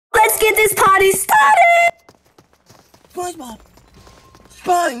get this party started. SpongeBob.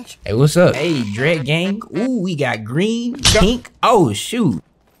 Sponge. Hey, what's up? Hey, Dread Gang. Ooh, we got green, pink. Oh, shoot.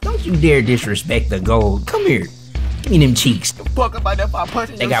 Don't you dare disrespect the gold. Come here. Give me them cheeks. Fuck about that by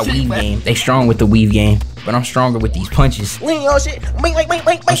punching. They got weave game. They strong with the weave game, but I'm stronger with these punches. Lean your shit.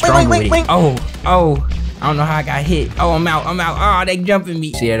 I'm stronger with it. Oh. I don't know how I got hit. Oh, I'm out. Oh, they jumping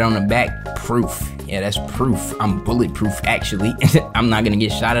me. See that on the back? Proof. Yeah, that's proof. I'm bulletproof, actually. I'm not gonna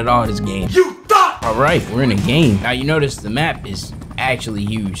get shot at all this game. You thought! All right, we're in a game. Now, you notice the map is actually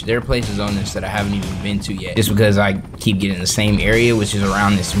huge. There are places on this that I haven't even been to yet. Just because I keep getting the same area, which is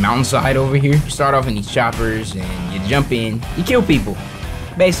around this mountainside over here. You start off in these choppers and you jump in, you kill people.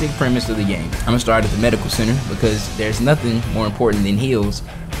 Basic premise of the game. I'm gonna start at the medical center because there's nothing more important than heals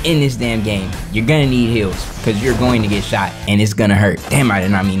in this damn game. You're gonna need heals because you're going to get shot and it's gonna hurt. Damn, I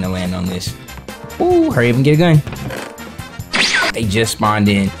did not mean to land on this. Ooh, hurry up and get a gun. They just spawned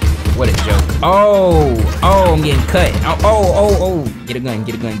in. What a joke. Oh, I'm getting cut. Oh. Get a gun.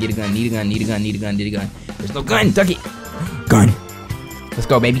 Need a gun. There's no gun, duck it. Gun. Let's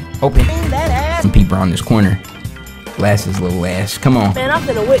go, baby. Open. Some people on this corner. Glasses, little ass. Come on. Man, I'm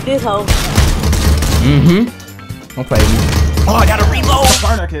finna whip this hoe. Don't play with me. Oh, I gotta reload.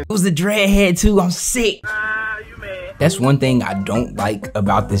 It was the dread head too. I'm sick. That's one thing I don't like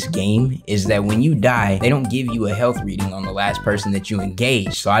about this game is that when you die, they don't give you a health reading on the last person that you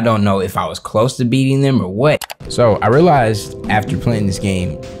engage. So I don't know if I was close to beating them or what. So I realized after playing this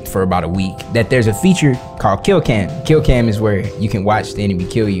game for about a week that there's a feature called kill cam. Kill cam is where you can watch the enemy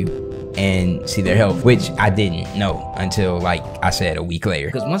kill you and see their health, which I didn't know until, like I said, a week later.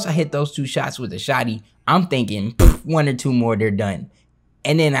 Because once I hit those 2 shots with the shotty, I'm thinking 1 or 2 more, they're done.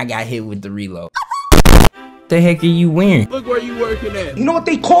 And then I got hit with the reload. What the heck are you wearing? Look where you working at. You know what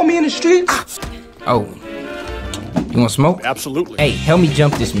they call me in the streets? Oh, you want smoke? Absolutely. Hey, help me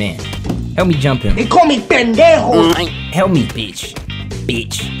jump this man. Help me jump him. They call me pendejo. Help me, bitch.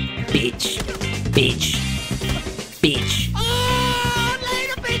 Bitch.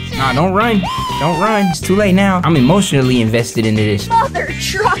 Nah, don't run. It's too late now. I'm emotionally invested into this. Mother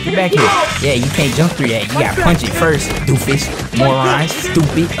trucker. Get back here. Yeah, you can't jump through that. You gotta punch it first. Doofus, moron,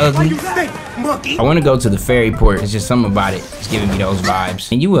 stupid, ugly. I want to go to the ferry port. It's just something about it. It's giving me those vibes.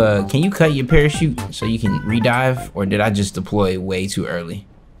 Can you cut your parachute so you can redive, or did I just deploy way too early?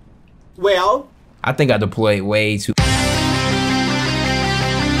 Well, I think I deployed way too.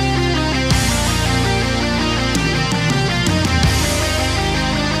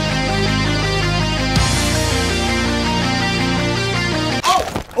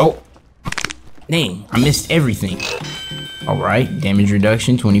 Oh, dang, I missed everything. All right, damage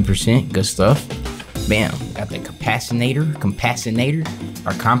reduction, 20%, good stuff. Bam, got the compassionator,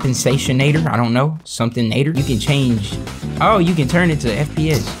 or compensationator, I don't know, something-nator. You can change, you can turn it to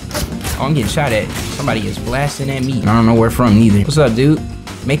FPS. Oh, I'm getting shot at. Somebody is blasting at me. I don't know where from neither. What's up, dude?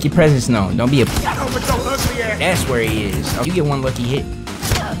 Make your presence known, don't be a... That's where he is. Oh, you get 1 lucky hit.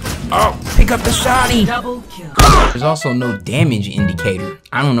 Oh, pick up the shotty. Double kill. There's also no damage indicator.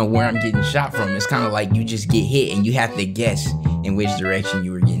 I don't know where I'm getting shot from. It's kind of like you just get hit and you have to guess in which direction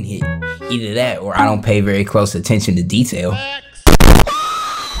you were getting hit. Either that or I don't pay very close attention to detail.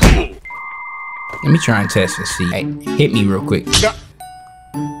 Let me try and test and see. Hey, hit me real quick.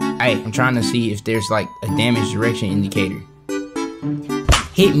 Hey, I'm trying to see if there's like a damage direction indicator.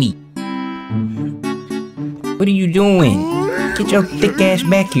 Hit me. What are you doing? Get your thick ass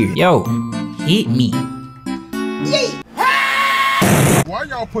back here. Yo, hit me. Why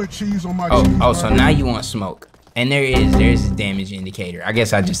y'all put cheese on my cheese? Oh, so now you want smoke. And there's a damage indicator. I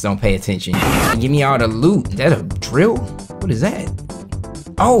guess I just don't pay attention. Give me all the loot. Is that a drill? What is that?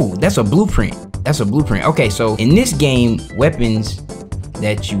 Oh, that's a blueprint. Okay, so in this game, weapons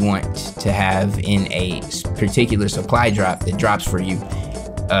that you want to have in a particular supply drop that drops for you,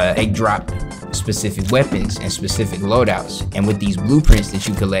 they drop specific weapons and specific loadouts, and with these blueprints that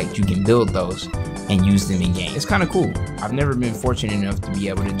you collect, you can build those and use them in game. It's kind of cool. I've never been fortunate enough to be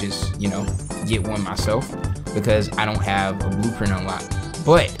able to just, you know, get one myself because I don't have a blueprint unlocked,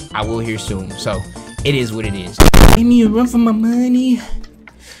 but I will here soon, so it is what it is. Give me a run for my money.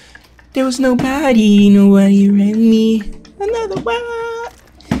 There was nobody around me. Another one.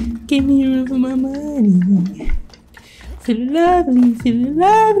 Give me a run for my money. Feeling lovely, feeling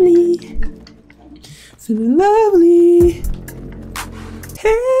lovely. Feeling lovely. Hey,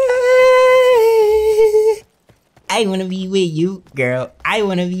 I wanna be with you, girl. I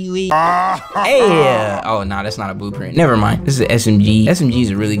wanna be with you. Hey. Oh, no, that's not a blueprint. Never mind. This is an SMG. SMGs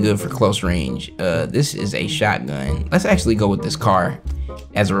are really good for close range. This is a shotgun. Let's actually go with this car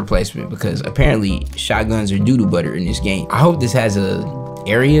as a replacement because apparently shotguns are doo-doo butter in this game. I hope this has a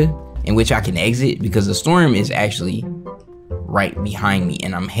area in which I can exit because the storm is actually right behind me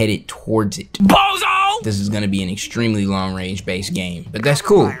and I'm headed towards it. Bozo! This is gonna be an extremely long range based game, but that's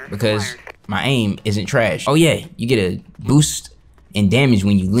cool because my aim isn't trash. Oh yeah, you get a boost in damage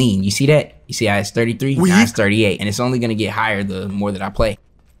when you lean. You see that? You see how it's 33? Now it's 38, and it's only gonna get higher the more that I play.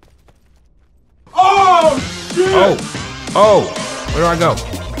 Oh, shit. Oh, where do I go?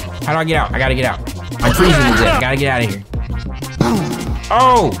 How do I get out? I gotta get out. I'm freezing to death. Gotta get out of here.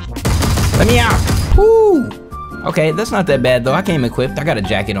 Oh, let me out. Woo. Okay, that's not that bad though. I came equipped. I got a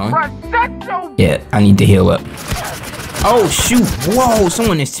jacket on. Yeah, I need to heal up. Oh shoot! Whoa,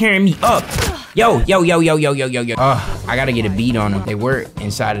 someone is tearing me up. Yo. I gotta get a beat on them. They were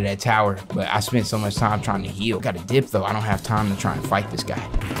inside of that tower, but I spent so much time trying to heal. Gotta dip though. I don't have time to try and fight this guy.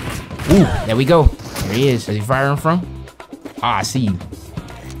 Ooh, there we go. There he is. Is he firing from? Ah, I see you.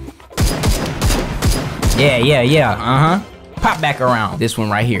 Yeah. Pop back around. This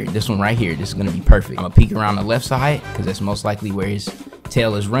one right here. This is gonna be perfect. I'm gonna peek around the left side because that's most likely where his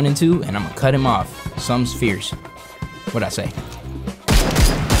tail is running to, and I'm gonna cut him off. Some's fierce. What'd I say?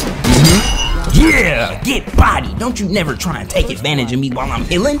 Yeah, get body. Don't you never try and take advantage of me while I'm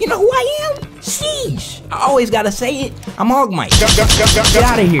healing. You know who I am? Sheesh. I always gotta say it. I'm Hogmite. Get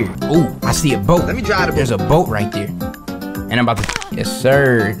out of here. Ooh, I see a boat. Let me drive the boat. There's a boat right there. And I'm about to, yes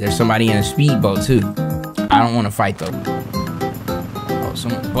sir. There's somebody in a speedboat too. I don't want to fight though. Oh,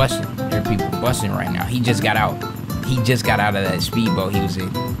 someone's busting. There are people busting right now. He just got out. He just got out of that speedboat he was in.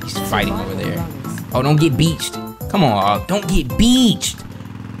 He's fighting over there. Oh, don't get beached. Come on, don't get beached.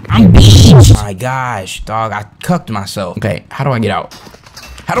 I'm beached. Oh my gosh, dog, I cucked myself. Okay, how do I get out?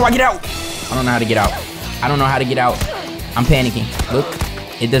 How do I get out? I don't know how to get out. I don't know how to get out. I'm panicking. Look,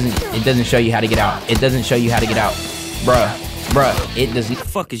 it doesn't show you how to get out. It doesn't show you how to get out. Bruh, it doesn't. What the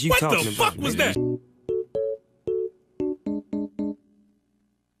fuck is you talking about? What the fuck was that?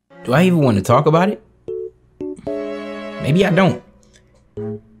 Do I even want to talk about it? Maybe I don't.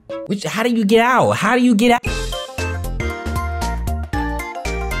 How do you get out? How do you get out?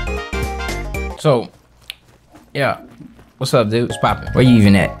 So, yeah. What's up, dude? What's poppin'? Where you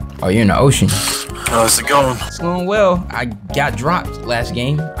even at? Oh, you're in the ocean. How's it going? It's going well. I got dropped last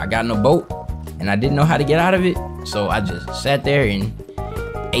game. I got in a boat, and I didn't know how to get out of it. So I just sat there and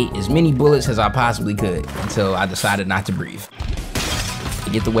ate as many bullets as I possibly could until I decided not to breathe.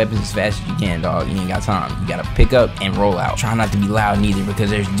 Get the weapons as fast as you can, dog. You ain't got time. You gotta pick up and roll out. Try not to be loud neither because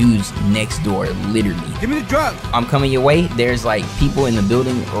there's dudes next door, literally. Give me the drop. I'm coming your way. There's like people in the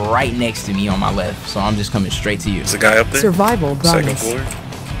building right next to me on my left. So I'm just coming straight to you. There's a guy up there? Survival Second bonus. floor?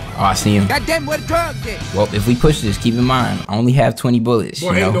 Oh, I see him. Goddamn, where the drugs at? Well, if we push this, keep in mind, I only have 20 bullets.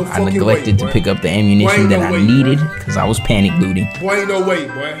 Boy, You know, ain't no I fucking neglected way, to boy. pick up the ammunition Boy, ain't that no I way, needed boy. because I was panic looting. Boy, ain't no way,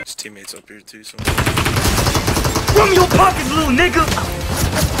 boy. His teammates up here too. So. From your pockets, little nigga.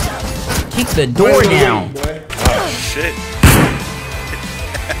 Kick the door down. Boy. Oh shit.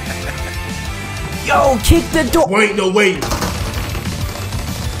 Yo, kick the door. Boy, ain't no way.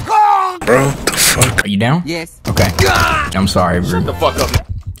 Bro, what the fuck? Are you down? Yes. Okay. I'm sorry, bro. Shut the fuck up.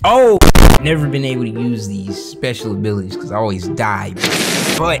 Oh! Never been able to use these special abilities because I always die.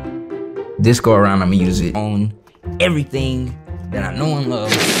 But this go around, I'm gonna use it on everything that I know and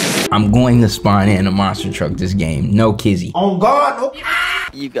love. I'm going to spawn in a monster truck this game. No kizzy. On God, no.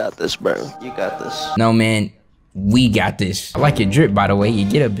 You got this, bro. You got this. No, man. We got this. I like your drip, by the way. Your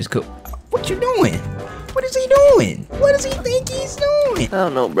get up is cool. What you doing? What is he doing? What does he think he's doing? I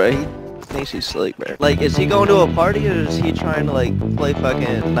don't know, bro. He thinks he's slick, bro. Like, is he going to a party or is he trying to, like, play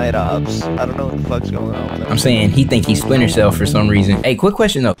fucking night ops? I don't know what the fuck's going on with him. I'm saying he think he's Splinter Cell for some reason. Hey, quick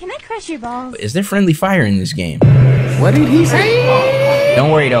question though. Can I crush your balls? Is there friendly fire in this game? What did he say?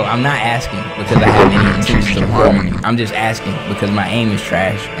 Don't worry though, I'm not asking because I have any intentions of harming you. I'm just asking because my aim is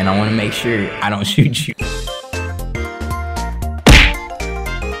trash and I want to make sure I don't shoot you.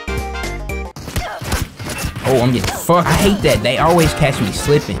 Oh, I'm getting fucked. I hate that. They always catch me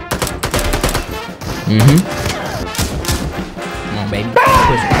slipping. Come on, baby.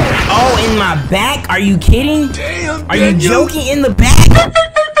 Oh, in my back? Are you kidding? Damn, Are you joking? In the back?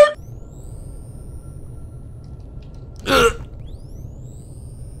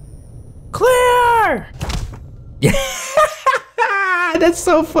 Clear! That's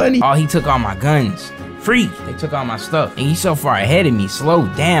so funny. Oh, he took all my guns. Freak, they took all my stuff. And he's so far ahead of me. Slow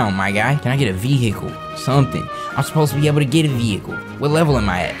down, my guy. Can I get a vehicle? Something. I'm supposed to be able to get a vehicle. What level am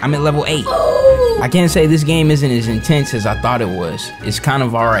I at? I'm at level 8. I can't say this game isn't as intense as I thought it was. It's kind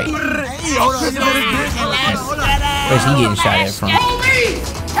of alright. Where's he getting shot at from?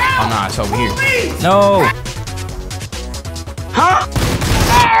 Oh, no, it's over here. No! Huh?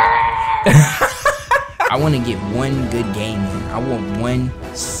 I want to get one good game in. I want one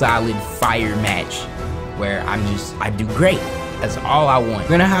solid fire match where I do great. That's all I want.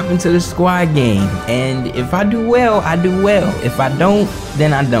 We're gonna hop into the squad game, and if I do well, I do well. If I don't,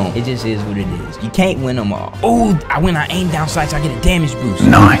 then I don't. It just is what it is. You can't win them all. Oh, when I aim down sights, I get a damage boost.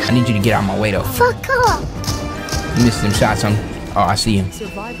 Nice. I need you to get out of my way though. Fuck up. You missed them shots on. Oh, I see him.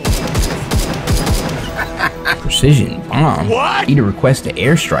 Precision bomb. What? Need to request an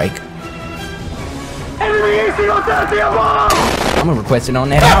airstrike. I'm gonna request it on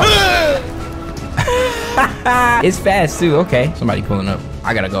that house. It's fast too. Okay, somebody pulling up.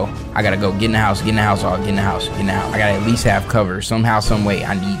 I gotta go. Get in the house. Get in the house. Get in the house. I gotta at least have cover. Somehow, some way,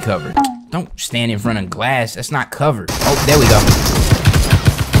 I need cover. Don't stand in front of glass. That's not cover. Oh, there we go.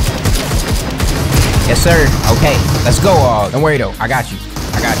 Yes, sir. Okay, let's go. Don't worry though. I got you.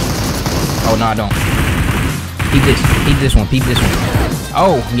 Oh no, I don't. Peep this one.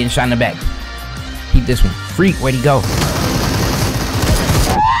 Oh, I'm getting shot in the back. Peep this one. Freak, where'd he go?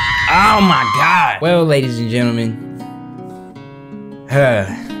 Oh my God. Well, ladies and gentlemen,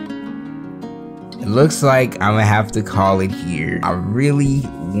 it looks like I'm gonna have to call it here. I really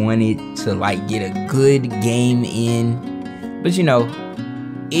wanted to like get a good game in, but you know,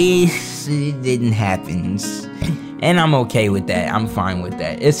 it didn't happen. And I'm okay with that. I'm fine with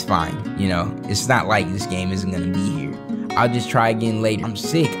that. It's fine, you know. It's not like this game isn't gonna be here. I'll just try again later. I'm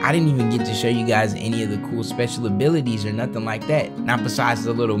sick. I didn't even get to show you guys any of the cool special abilities or nothing like that. Not besides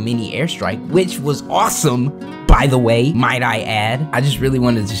the little mini airstrike, which was awesome, by the way, might I add. I just really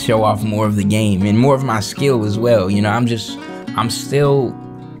wanted to show off more of the game and more of my skill as well. You know, I'm still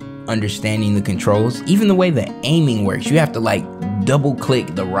understanding the controls. Even the way the aiming works, you have to like double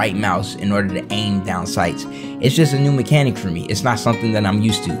click the right mouse in order to aim down sights. It's just a new mechanic for me. It's not something that I'm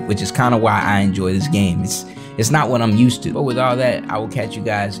used to, which is kind of why I enjoy this game. It's not what I'm used to. But with all that, I will catch you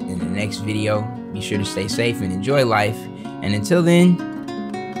guys in the next video. Be sure to stay safe and enjoy life. And until then,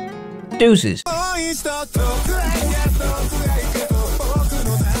 deuces.